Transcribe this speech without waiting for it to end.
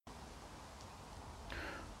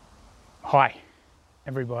Hi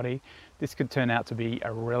everybody, this could turn out to be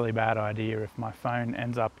a really bad idea if my phone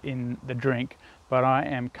ends up in the drink, but I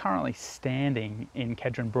am currently standing in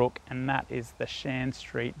Kedron Brook, and that is the Shan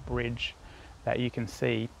Street Bridge that you can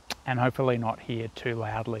see and hopefully not hear too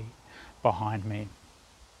loudly behind me.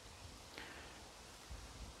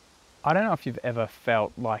 I don't know if you've ever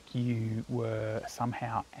felt like you were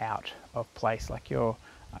somehow out of place, like you're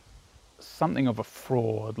something of a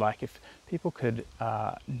fraud, like if people could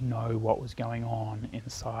know what was going on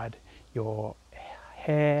inside your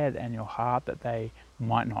head and your heart, that they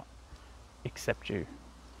might not accept you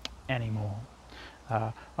anymore.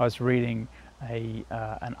 I was reading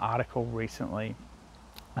an article recently,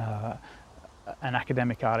 an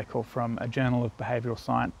academic article from a journal of behavioral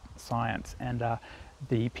science, and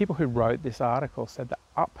the people who wrote this article said that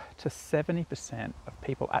up to 70% of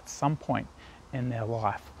people at some point in their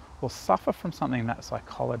life will suffer from something that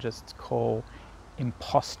psychologists call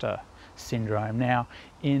imposter syndrome. Now,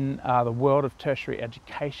 in the world of tertiary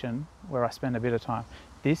education, where I spend a bit of time,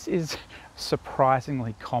 this is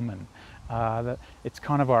surprisingly common. It's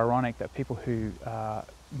kind of ironic that people who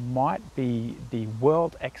might be the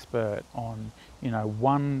world expert on,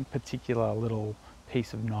 one particular little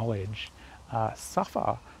piece of knowledge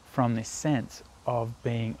suffer from this sense of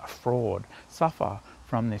being a fraud, suffer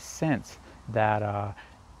from this sense that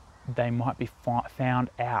they might be found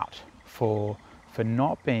out for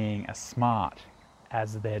not being as smart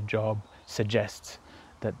as their job suggests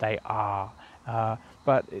that they are.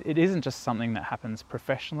 But it isn't just something that happens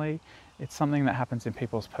professionally, it's something that happens in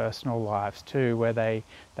people's personal lives too, where they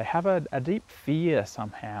have a deep fear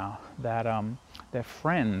somehow that their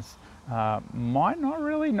friends might not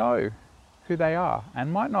really know who they are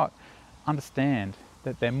and might not understand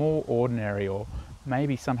that they're more ordinary or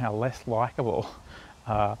maybe somehow less likable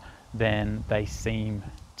than they seem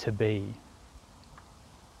to be.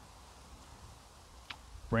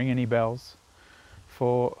 Ring any bells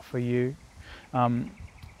for you?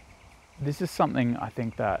 This is something I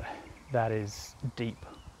think that is deep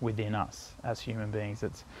within us as human beings.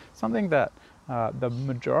 It's something that the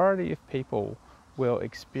majority of people will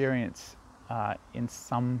experience in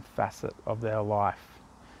some facet of their life.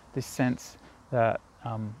 This sense that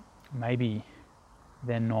maybe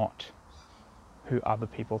they're not who other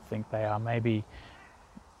people think they are. Maybe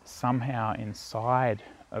somehow inside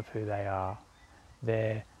of who they are,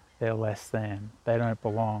 they're less than, they don't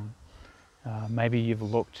belong. Maybe you've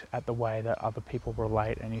looked at the way that other people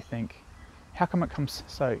relate and you think, how come it comes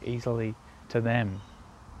so easily to them?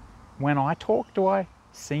 When I talk, do I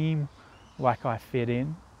seem like I fit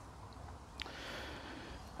in?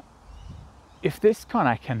 If this kind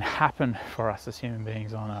of can happen for us as human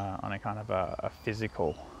beings on a kind of a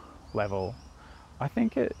physical level, I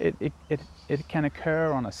think it can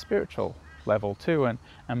occur on a spiritual level too, and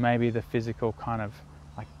maybe the physical kind of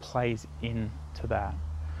like plays into that.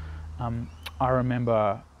 I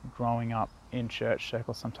remember growing up in church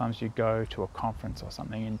circles, sometimes you'd go to a conference or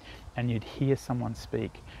something and you'd hear someone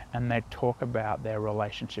speak and they'd talk about their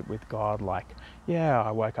relationship with God, like, yeah,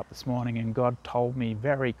 I woke up this morning and God told me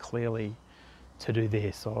very clearly to do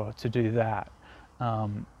this or to do that.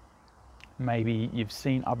 Maybe you've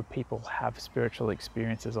seen other people have spiritual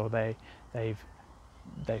experiences, or they've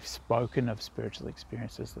spoken of spiritual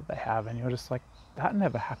experiences that they have, and you're just like, that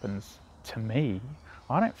never happens to me.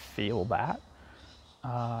 I don't feel that.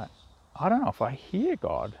 I don't know if I hear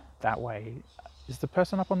God that way. Is the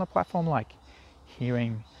person up on the platform like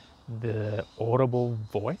hearing the audible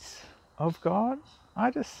voice of God? I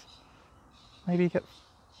just maybe get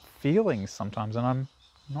feelings sometimes and I'm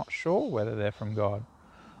not sure whether they're from God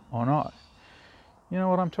or not. You know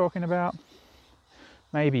what I'm talking about?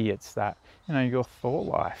 Maybe it's that, your thought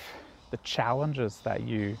life, the challenges that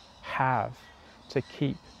you have to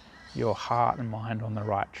keep your heart and mind on the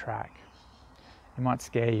right track. It might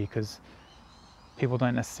scare you because people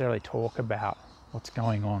don't necessarily talk about what's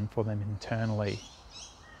going on for them internally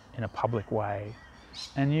in a public way.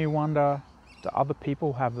 And you wonder, do other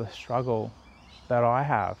people have the struggle that I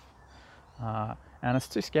have? And it's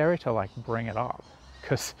too scary to bring it up,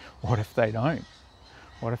 because what if they don't?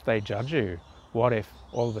 What if they judge you? What if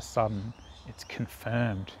all of a sudden it's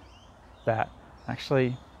confirmed that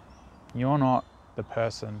actually you're not the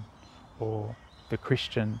person or the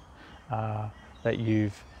Christian that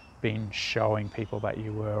you've been showing people that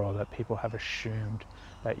you were, or that people have assumed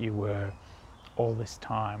that you were all this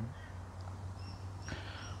time?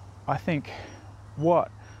 I think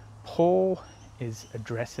what Paul is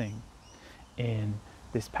addressing in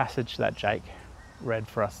this passage that Jake read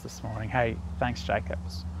for us this morning. Hey, thanks Jake, that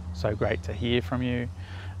was so great to hear from you.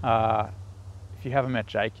 If you haven't met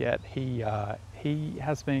Jake yet, he he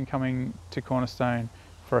has been coming to Cornerstone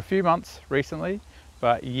for a few months recently,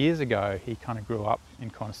 but years ago he kind of grew up in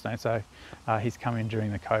Cornerstone. So he's come in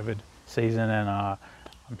during the COVID season, and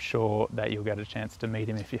I'm sure that you'll get a chance to meet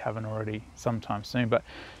him if you haven't already sometime soon. But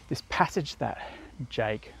this passage that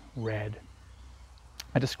Jake read,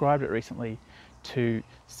 I described it recently to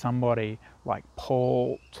somebody like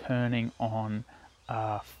Paul turning on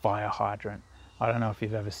a fire hydrant. I don't know if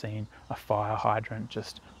you've ever seen a fire hydrant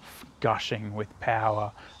just gushing with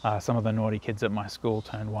power. Some of the naughty kids at my school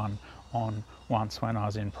turned one on once when I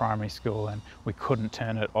was in primary school, and we couldn't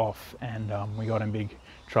turn it off, and we got in big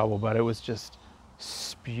trouble, but it was just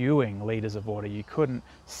spewing liters of water. You couldn't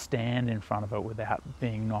stand in front of it without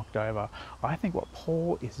being knocked over. I think what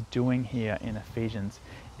Paul is doing here in Ephesians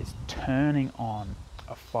is turning on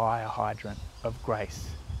a fire hydrant of grace.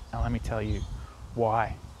 And let me tell you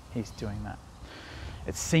why he's doing that.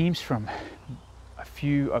 It seems from a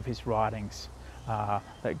few of his writings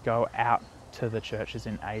that go out to the churches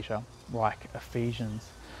in Asia, like Ephesians,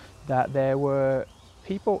 that there were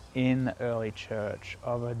people in the early church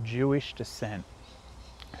of a Jewish descent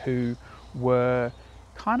who were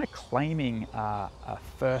kind of claiming a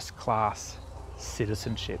first-class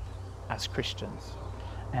citizenship as Christians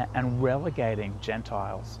and relegating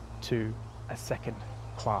Gentiles to a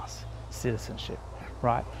second-class citizenship,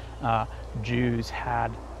 right? Jews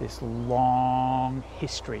had this long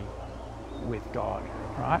history with God,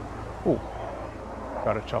 right? Oh,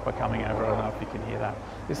 got a chopper coming over, I don't know if you can hear that.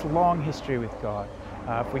 This long history with God.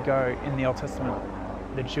 If we go in the Old Testament,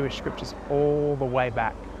 the Jewish scriptures all the way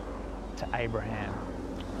back to Abraham,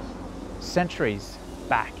 centuries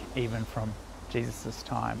back even from Jesus'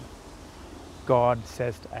 time, God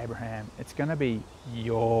says to Abraham, it's going to be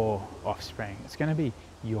your offspring, it's going to be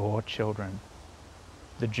your children,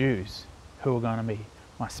 the Jews, who are going to be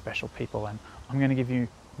my special people, and I'm going to give you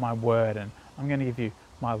my word, and I'm going to give you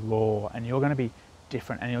my law, and you're going to be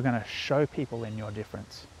different, and you're going to show people in your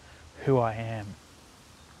difference who I am.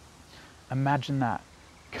 Imagine that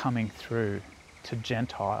coming through to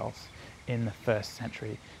Gentiles in the first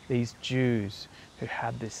century. These Jews who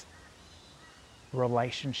had this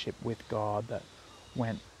relationship with God that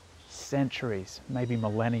went centuries, maybe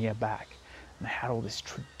millennia back, and they had all this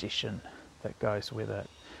tradition that goes with it.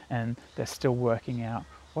 And they're still working out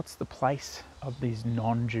what's the place of these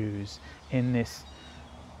non-Jews in this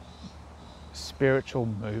spiritual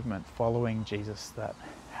movement following Jesus that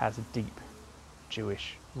has deep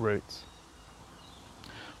Jewish roots.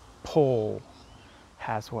 Paul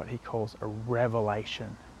has what he calls a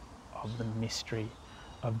revelation of the mystery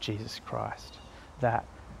of Jesus Christ, that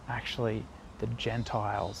actually the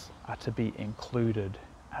Gentiles are to be included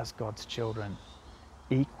as God's children,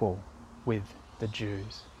 equal with the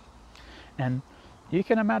Jews. And you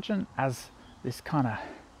can imagine as this kind of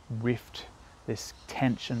rift, this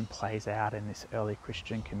tension plays out in this early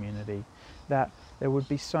Christian community, that there would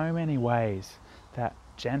be so many ways that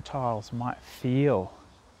Gentiles might feel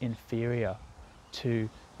inferior to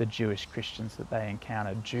the Jewish Christians that they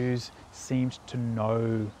encountered. Jews seemed to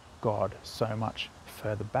know God so much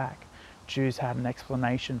further back. Jews had an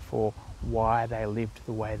explanation for why they lived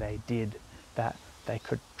the way they did, that they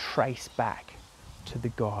could trace back to the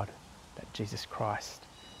God that Jesus Christ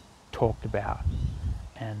talked about,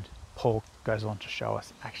 and Paul goes on to show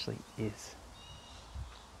us actually is.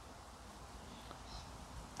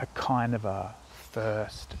 A kind of a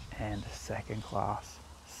first and second class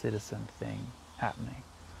citizen thing happening.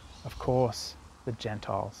 Of course, the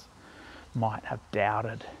Gentiles might have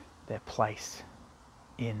doubted their place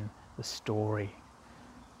in the story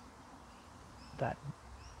that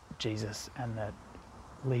Jesus and the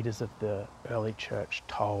leaders of the early church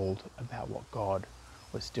told about what God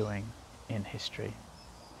was doing in history.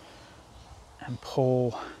 And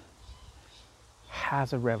Paul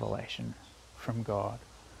has a revelation from God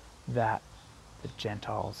that the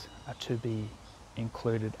Gentiles are to be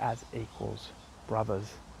included as equals,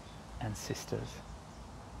 brothers and sisters.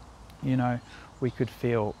 You know, we could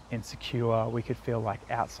feel insecure, we could feel like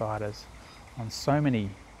outsiders on so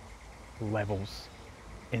many levels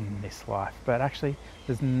in this life, but actually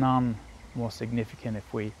there's none more significant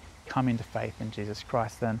if we come into faith in Jesus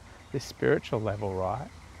Christ than this spiritual level, right?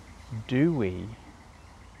 Do we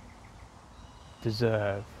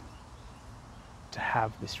deserve to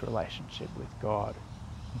have this relationship with God?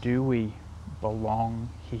 Do we belong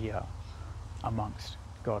here amongst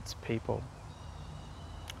God's people?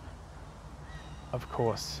 Of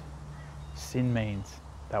course, sin means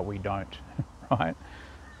that we don't, right?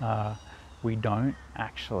 We don't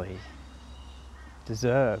actually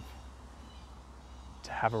deserve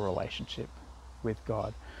to have a relationship with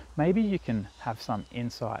God. Maybe you can have some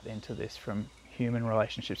insight into this from human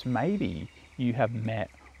relationships. Maybe you have met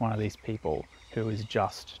one of these people who is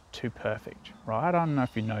just too perfect, right? I don't know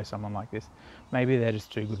if you know someone like this. Maybe they're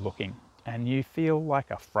just too good looking and you feel like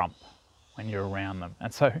a frump when you're around them.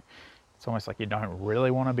 And so it's almost like you don't really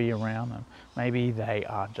want to be around them. Maybe they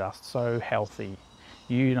are just so healthy.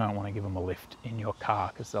 You don't want to give them a lift in your car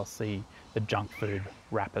because they'll see the junk food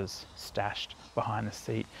wrappers stashed behind the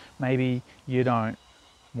seat. Maybe you don't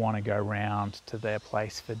want to go round to their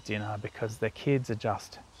place for dinner because their kids are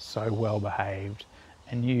just so well behaved,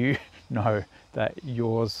 and you know that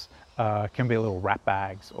yours can be little rat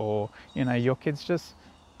bags, or your kids just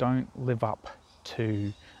don't live up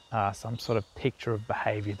to some sort of picture of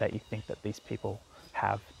behavior that you think that these people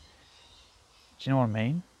have. Do you know what I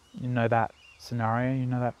mean? You know that scenario, you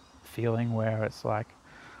know that feeling where it's like,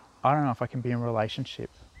 I don't know if I can be in a relationship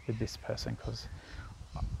with this person because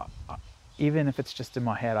even if it's just in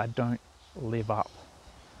my head, I don't live up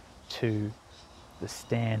to the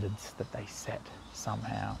standards that they set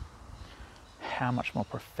somehow. How much more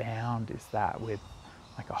profound is that with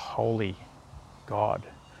like a holy God,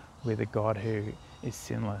 with a God who is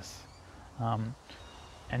sinless? And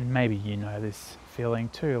maybe you know this feeling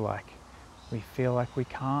too, like we feel like we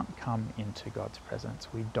can't come into God's presence.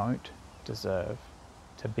 We don't deserve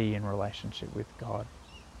to be in relationship with God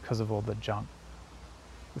because of all the junk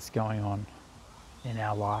that's going on in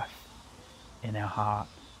our life, in our heart,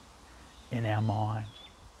 in our mind.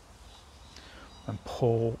 When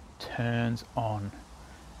Paul turns on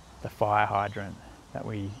the fire hydrant that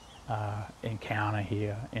we encounter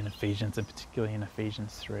here in Ephesians, and particularly in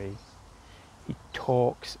Ephesians 3, he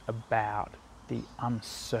talks about the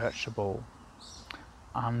unsearchable,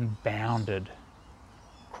 unbounded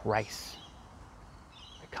grace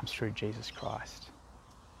that comes through Jesus Christ.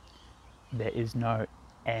 There is no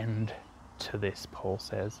end to this, Paul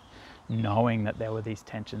says, knowing that there were these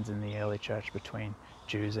tensions in the early church between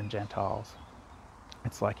Jews and Gentiles.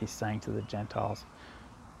 It's like he's saying to the Gentiles,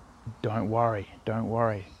 don't worry, don't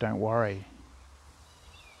worry, don't worry.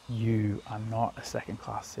 You are not a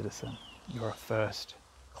second-class citizen. You're a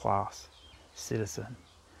first-class citizen.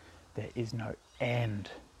 There is no end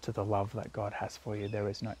to the love that God has for you. There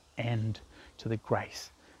is no end to the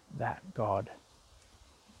grace that God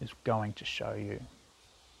is going to show you.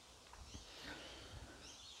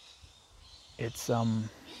 It's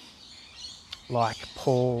like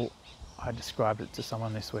Paul, I described it to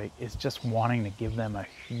someone this week, is just wanting to give them a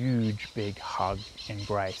huge big hug in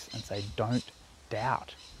grace and say, don't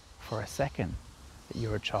doubt for a second that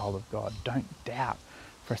you're a child of God. Don't doubt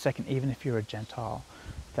for a second, even if you're a Gentile,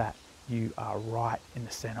 that you are right in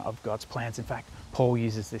the center of God's plans. In fact, Paul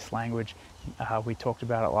uses this language. We talked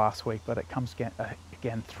about it last week, but it comes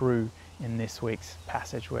again through in this week's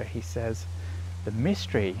passage where he says, the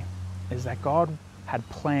mystery is that God had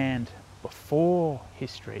planned before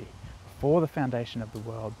history, before the foundation of the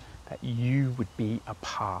world, that you would be a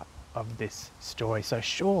part of this story. So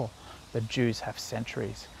sure, the Jews have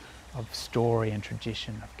centuries of story and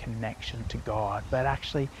tradition, of connection to God, but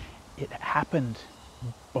actually it happened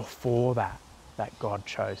before that God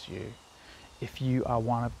chose you. If you are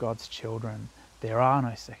one of God's children, there are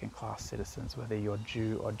no second-class citizens, whether you're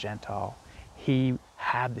Jew or Gentile. He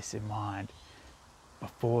had this in mind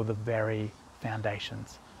before the very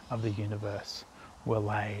foundations of the universe were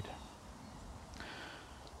laid.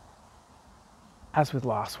 As with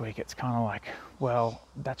last week, it's kind of like, well,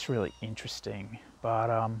 that's really interesting,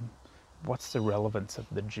 but what's the relevance of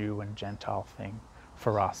the Jew and Gentile thing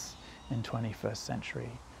for us in 21st century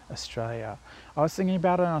Australia? I was thinking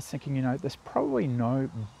about it and I was thinking, there's probably no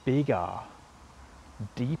bigger,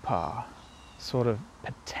 deeper sort of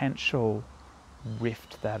potential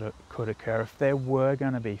rift that could occur if there were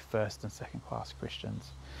going to be first and second class Christians.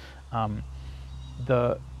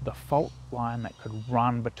 The fault line that could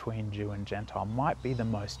run between Jew and Gentile might be the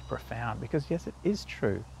most profound, because yes, it is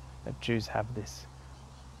true that Jews have this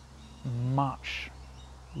much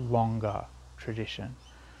longer tradition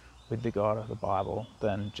with the God of the Bible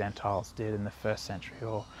than Gentiles did in the first century,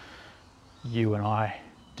 or you and I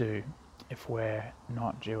do if we're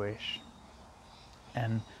not Jewish.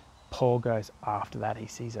 And Paul goes after that. He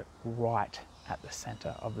sees it right at the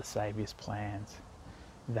center of the Saviour's plans,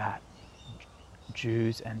 that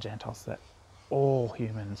Jews and Gentiles, that all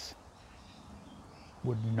humans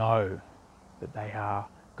would know that they are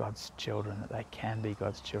God's children, that they can be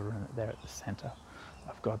God's children, that they're at the center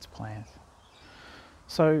of God's plans.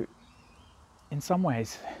 So in some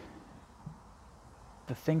ways,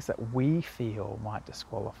 the things that we feel might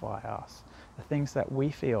disqualify us, the things that we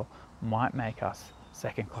feel might make us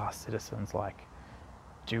second-class citizens, like,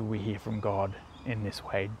 do we hear from God in this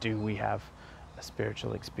way? Do we have a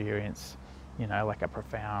spiritual experience, like a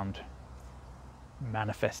profound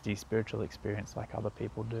manifesty spiritual experience like other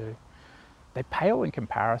people do. They pale in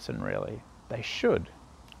comparison, really. They should.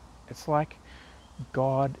 It's like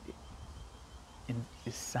God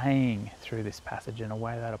is saying through this passage in a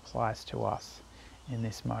way that applies to us in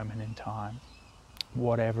this moment in time,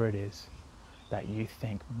 whatever it is that you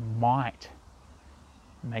think might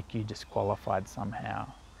make you disqualified somehow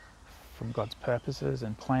from God's purposes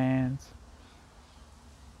and plans,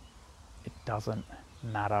 it doesn't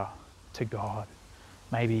matter to God.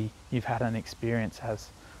 Maybe you've had an experience as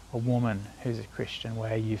a woman who's a Christian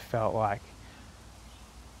where you felt like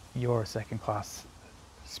you're a second-class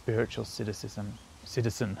spiritual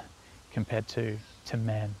citizen compared to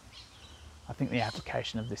men. I think the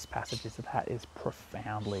application of this passage is that is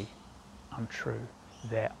profoundly untrue.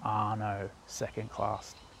 There are no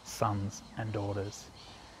second-class sons and daughters.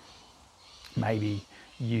 Maybe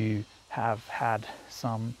you have had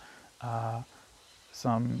some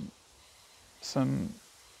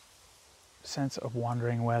sense of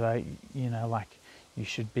wondering whether you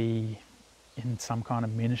should be in some kind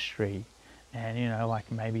of ministry, and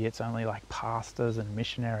maybe it's only like pastors and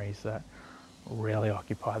missionaries that really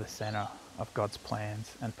occupy the center of God's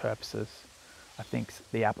plans and purposes. I think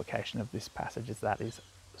the application of this passage is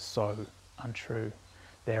so untrue.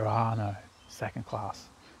 There are no second-class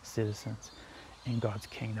citizens in God's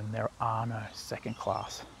kingdom. There are no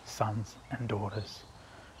second-class sons and daughters.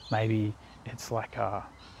 Maybe it's like a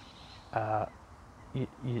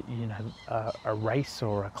race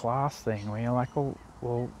or a class thing where you're like,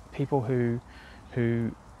 well, people who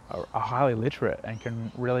are highly literate and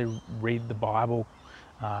can really read the Bible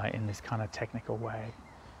in this kind of technical way,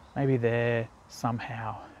 maybe they're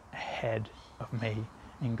somehow ahead of me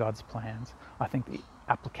in God's plans. I think the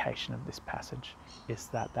application of this passage is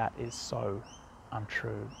that is so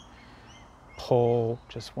untrue. Paul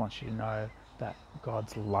just wants you to know that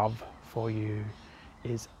God's love for you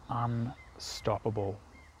is unstoppable.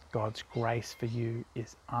 God's grace for you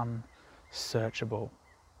is unsearchable.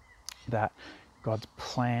 That God's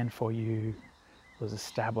plan for you was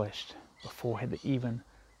established before He even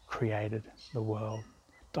created the world.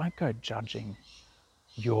 Don't go judging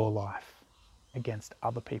your life against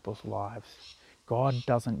other people's lives. God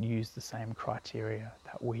doesn't use the same criteria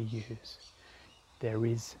that we use. There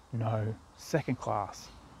is no second-class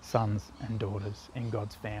sons and daughters in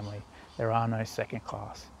God's family. There are no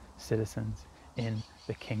second-class citizens in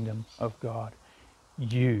the kingdom of God.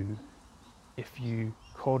 You, if you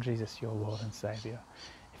call Jesus your Lord and Saviour,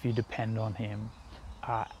 if you depend on Him,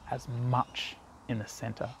 are as much in the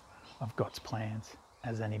center of God's plans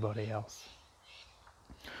as anybody else.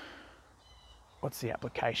 What's the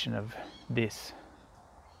application of this?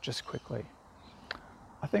 Just quickly,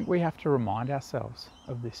 I think we have to remind ourselves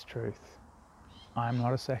of this truth. I'm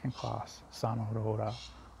not a second-class son or daughter.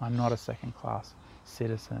 I'm not a second-class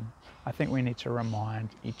citizen. I think we need to remind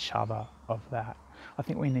each other of that. I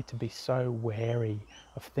think we need to be so wary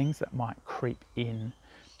of things that might creep in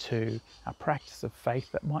to our practice of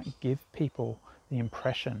faith that might give people the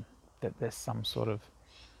impression that there's some sort of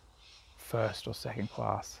first or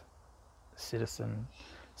second-class citizen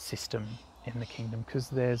system in the kingdom, because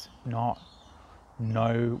there's not.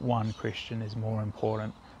 No one Christian is more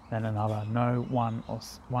important than another. No one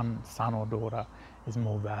son or daughter is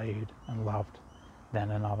more valued and loved than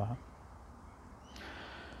another.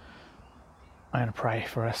 I'm going to pray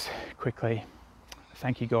for us quickly.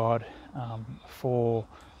 Thank you, God, for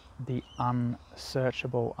the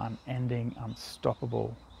unsearchable, unending,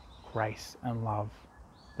 unstoppable grace and love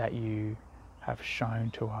that you have shown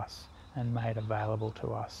to us and made available to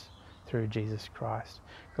us through Jesus Christ.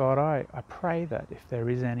 God, I pray that if there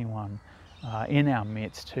is anyone in our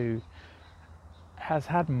midst who has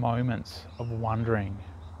had moments of wondering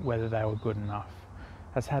whether they were good enough,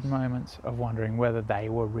 has had moments of wondering whether they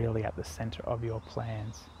were really at the center of your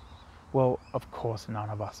plans, well, of course none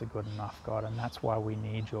of us are good enough, God, and that's why we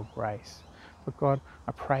need your grace. But God,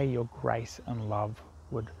 I pray your grace and love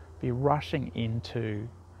would be rushing into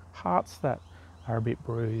hearts that are a bit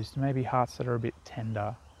bruised, maybe hearts that are a bit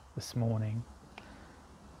tender this morning,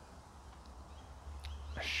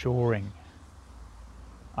 assuring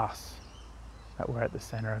us that we're at the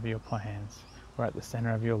center of your plans, we're at the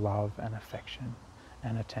center of your love and affection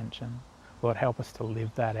and attention. Lord, help us to live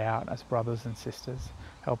that out as brothers and sisters.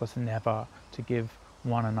 Help us never to give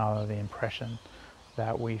one another the impression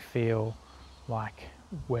that we feel like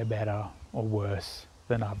we're better or worse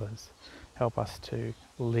than others. Help us to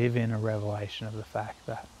live in a revelation of the fact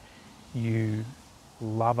that you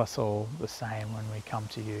love us all the same when we come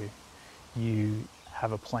to you. You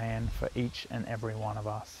have a plan for each and every one of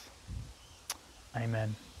us.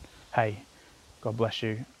 Amen. Hey, God bless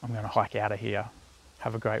you. I'm going to hike out of here.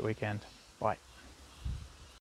 Have a great weekend. Bye.